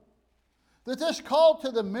them. That this call to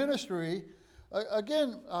the ministry,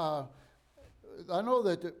 again, I know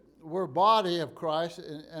that we're body of Christ,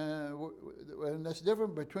 and that's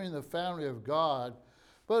different between the family of God.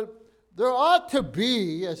 But there ought to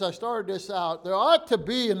be, as I started this out, there ought to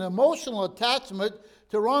be an emotional attachment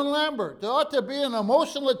to Ron Lambert. There ought to be an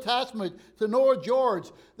emotional attachment to Noah George,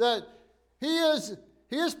 that he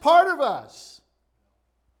is part of us,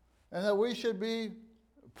 and that we should be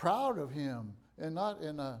proud of him, and not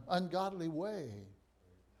in an ungodly way.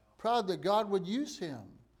 Proud that God would use him.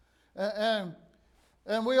 And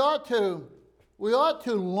we ought to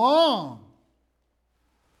long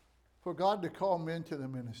for God to call men to the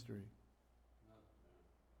ministry.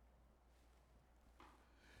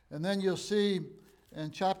 And then you'll see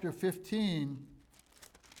in chapter 15,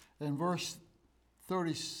 in verse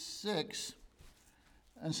 36,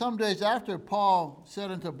 and some days after, Paul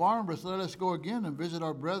said unto Barnabas, let us go again and visit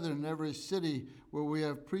our brethren in every city where we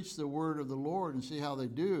have preached the word of the Lord, and see how they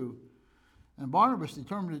do. And Barnabas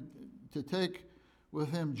determined to take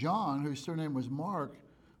with him John, whose surname was Mark,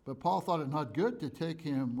 but Paul thought it not good to take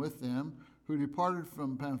him with them, who departed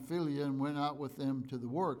from Pamphylia and went out with them to the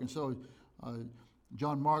work. And so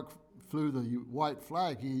John Mark flew the white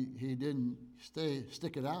flag. He didn't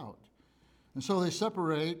stick it out. And so they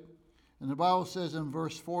separate, and the Bible says in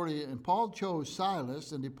verse 40, and Paul chose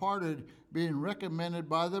Silas and departed, being recommended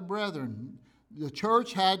by the brethren. The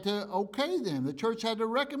church had to okay them. The church had to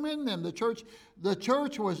recommend them. The church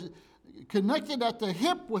was connected at the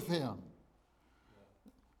hip with him.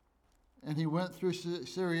 And he went through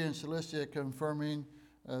Syria and Cilicia, confirming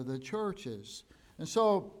the churches. And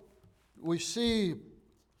so we see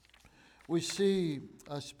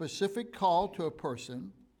a specific call to a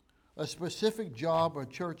person, a specific job, a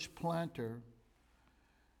church planter,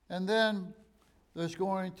 and then there's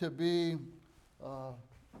going to be a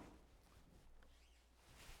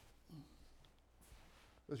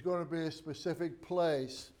specific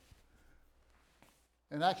place.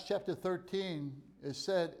 In Acts chapter 13, it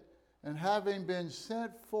said, and having been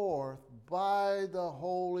sent forth by the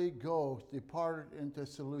Holy Ghost, departed into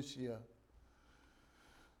Seleucia.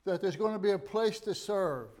 That there's going to be a place to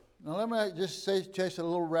serve. Now let me just chase a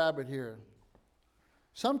little rabbit here.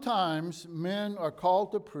 Sometimes men are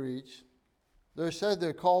called to preach. They're said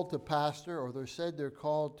they're called to pastor, or they're said they're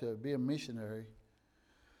called to be a missionary.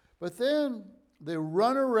 But then they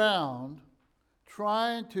run around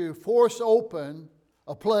trying to force open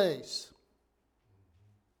a place.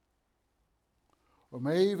 Or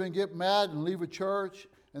may even get mad and leave a church,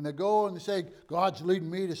 and they go and they say, God's leading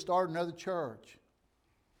me to start another church.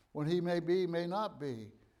 When he may be, may not be.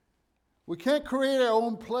 We can't create our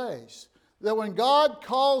own place. That when God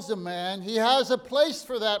calls a man, he has a place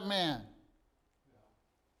for that man.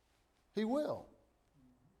 He will.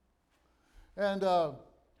 And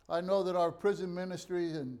I know that our prison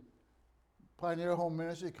ministry and Pioneer Home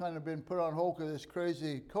Ministry kind of been put on hold because of this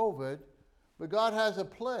crazy COVID, but God has a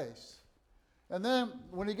place. And then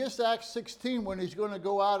when he gets to Acts 16, when he's going to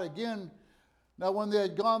go out again, now when they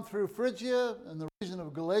had gone through Phrygia and the region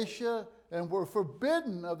of Galatia and were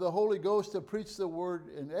forbidden of the Holy Ghost to preach the word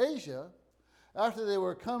in Asia, after they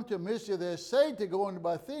were come to Mysia, they essayed to go into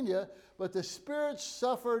Bithynia, but the Spirit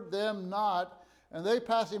suffered them not. And they,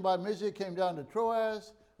 passing by Mysia, came down to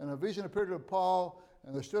Troas, and a vision appeared to Paul,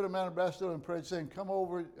 and there stood a man of Macedonia and prayed, saying, Come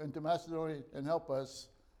over into Macedonia and help us.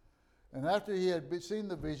 And after he had seen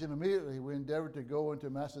the vision, immediately we endeavored to go into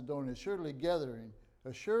Macedonia, assuredly gathering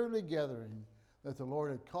that the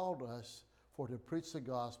Lord had called us for to preach the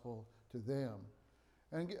gospel to them.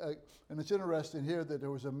 And it's interesting here that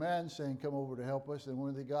there was a man saying, Come over to help us. And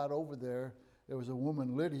when they got over there, there was a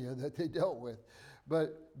woman, Lydia, that they dealt with.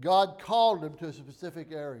 But God called them to a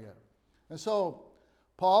specific area. And so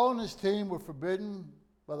Paul and his team were forbidden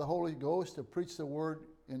by the Holy Ghost to preach the word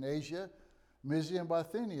in Asia, Mysia, and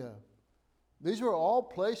Bithynia. These were all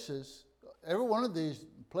places, every one of these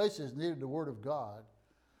places needed the word of God.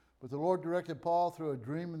 But the Lord directed Paul through a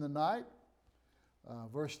dream in the night.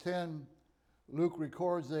 Verse 10, Luke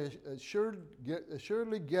records they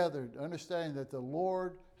assuredly gathered, understanding that the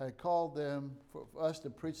Lord had called them for us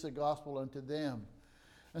to preach the gospel unto them.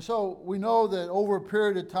 And so we know that over a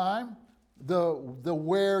period of time, the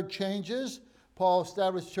where changes. Paul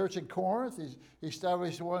established a church in Corinth. He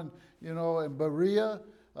established one, in Berea.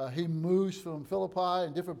 He moves from Philippi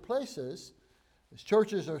and different places. His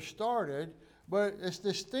churches are started, but it's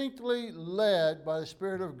distinctly led by the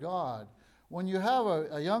Spirit of God. When you have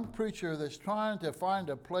a young preacher that's trying to find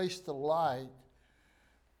a place to light,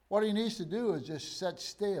 what he needs to do is just sit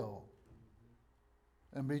still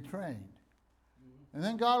and be trained. And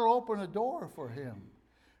then God will open a door for him.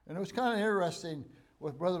 And it was kind of interesting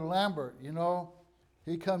with Brother Lambert,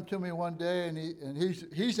 He come to me one day and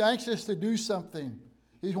he's anxious to do something.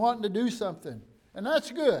 He's wanting to do something. And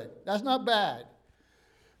that's good. That's not bad.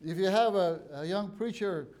 If you have a young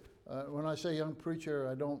preacher, when I say young preacher,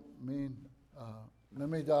 I don't mean, let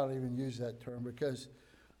me not even use that term, because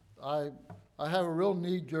I have a real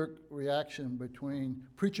knee-jerk reaction between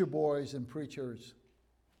preacher boys and preachers.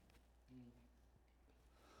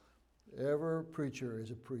 Every preacher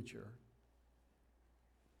is a preacher.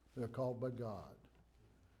 They're called by God.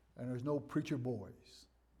 And there's no preacher boys.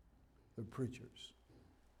 They're preachers.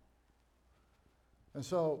 And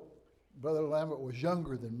so Brother Lambert was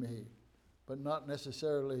younger than me, but not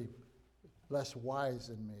necessarily less wise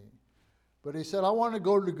than me. But he said, I want to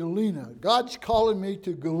go to Galena. God's calling me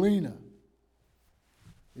to Galena.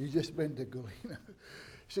 He's just been to Galena.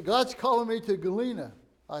 He said, God's calling me to Galena.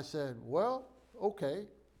 I said, well, okay.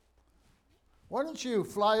 Why don't you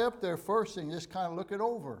fly up there first and just kind of look it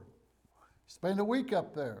over? Spend a week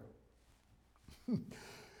up there.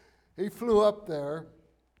 He flew up there,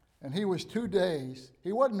 and he was 2 days.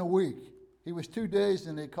 He wasn't a week. He was 2 days,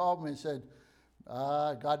 and they called me and said,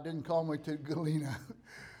 God didn't call me to Galena.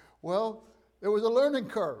 Well, it was a learning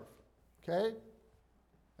curve, okay?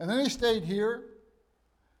 And then he stayed here,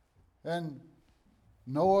 and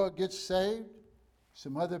Noah gets saved.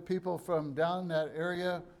 Some other people from down that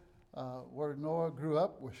area where Noah grew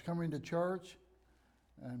up was coming to church.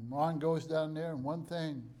 And Ron goes down there, and one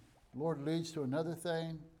thing, the Lord leads to another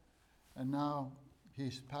thing. And now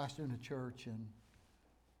he's pastoring a church in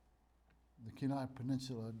the Kenai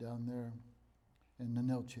Peninsula down there in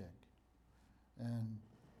Ninilchik. And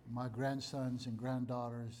my grandsons and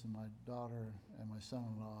granddaughters and my daughter and my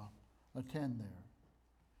son-in-law attend there.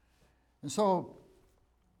 And so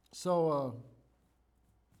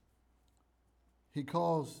he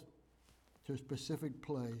calls to a specific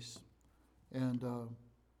place, and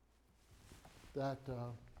that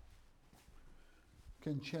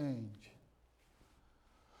can change.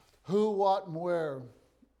 Who, what, and where.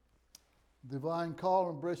 Divine call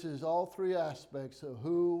embraces all three aspects of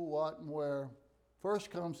who, what, and where. First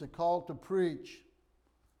comes the call to preach,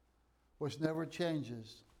 which never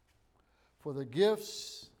changes. For the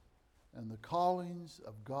gifts and the callings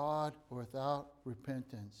of God are without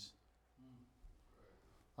repentance.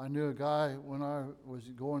 I knew a guy when I was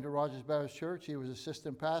going to Rogers Baptist Church. He was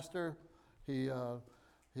assistant pastor. He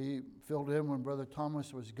filled in when Brother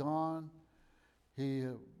Thomas was gone. He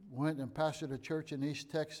went and pastored a church in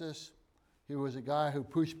East Texas. He was a guy who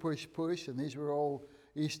pushed, and these were old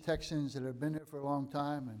East Texans that had been there for a long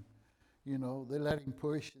time, and they let him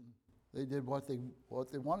push, and they did what they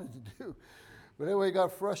wanted to do. But anyway, he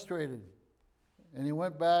got frustrated, and he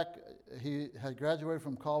went back. He had graduated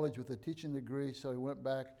from college with a teaching degree, so he went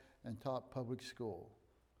back and taught public school.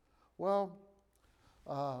 Well,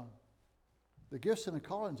 the gifts and the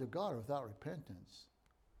callings of God are without repentance.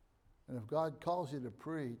 And if God calls you to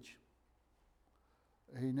preach,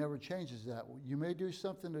 He never changes that. You may do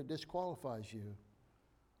something that disqualifies you,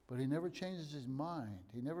 but he never changes his mind.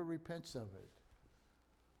 He never repents of it.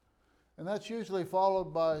 And that's usually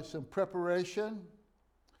followed by some preparation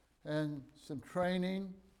and some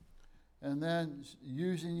training, and then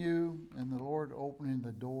using you and the Lord opening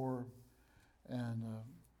the door and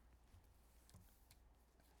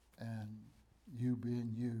you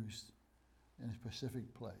being used in a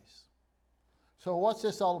specific place. So what's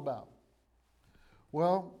this all about?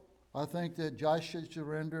 Well, I think that Josh should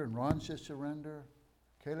surrender and Ron should surrender.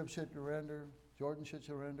 Caleb should surrender. Jordan should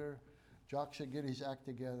surrender. Jock should get his act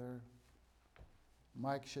together.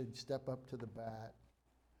 Mike should step up to the bat.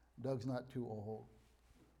 Doug's not too old.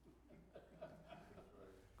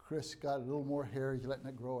 Chris got a little more hair. He's letting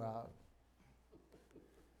it grow out.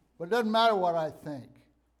 But it doesn't matter what I think.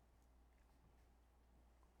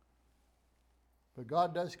 But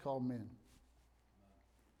God does call men.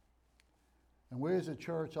 And we as a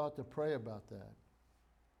church ought to pray about that.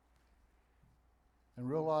 And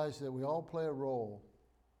realize that we all play a role.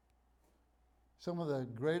 Some of the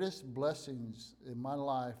greatest blessings in my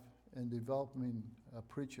life in developing a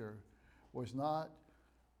preacher was not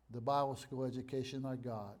the Bible school education I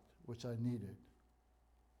got, which I needed.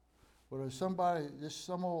 But it was somebody,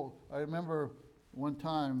 I remember one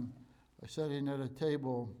time I was sitting at a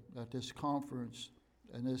table at this conference,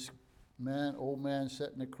 and this old man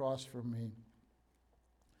sitting across from me,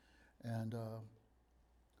 and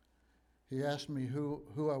he asked me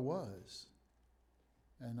who I was.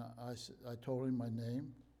 And I told him my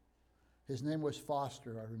name. His name was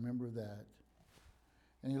Foster, I remember that.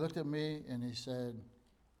 And he looked at me and he said,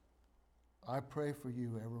 I pray for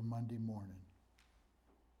you every Monday morning.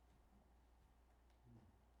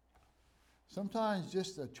 Sometimes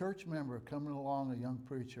just a church member coming along, a young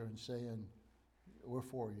preacher, and saying, we're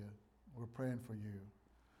for you, we're praying for you.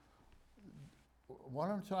 What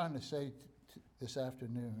I'm trying to say this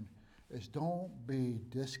afternoon is don't be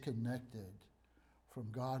disconnected from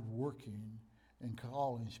God working and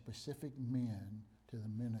calling specific men to the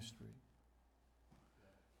ministry.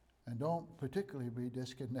 And don't particularly be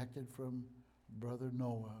disconnected from Brother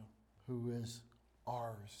Noah, who is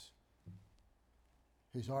ours.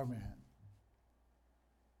 He's our man.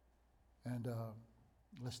 And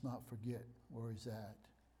let's not forget where he's at.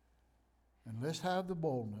 And let's have the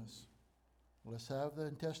boldness. Let's have the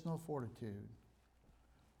intestinal fortitude.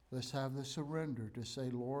 Let's have the surrender to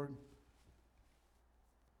say, Lord,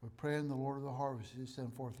 we're praying the Lord of the harvest to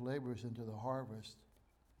send forth laborers into the harvest.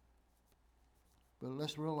 But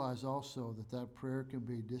let's realize also that that prayer can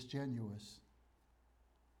be disingenuous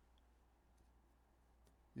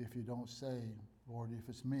if you don't say, Lord, if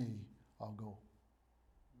it's me, I'll go.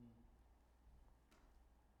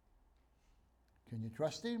 Can you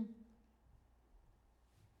trust him?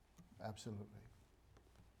 Absolutely.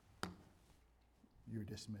 You're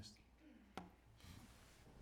dismissed.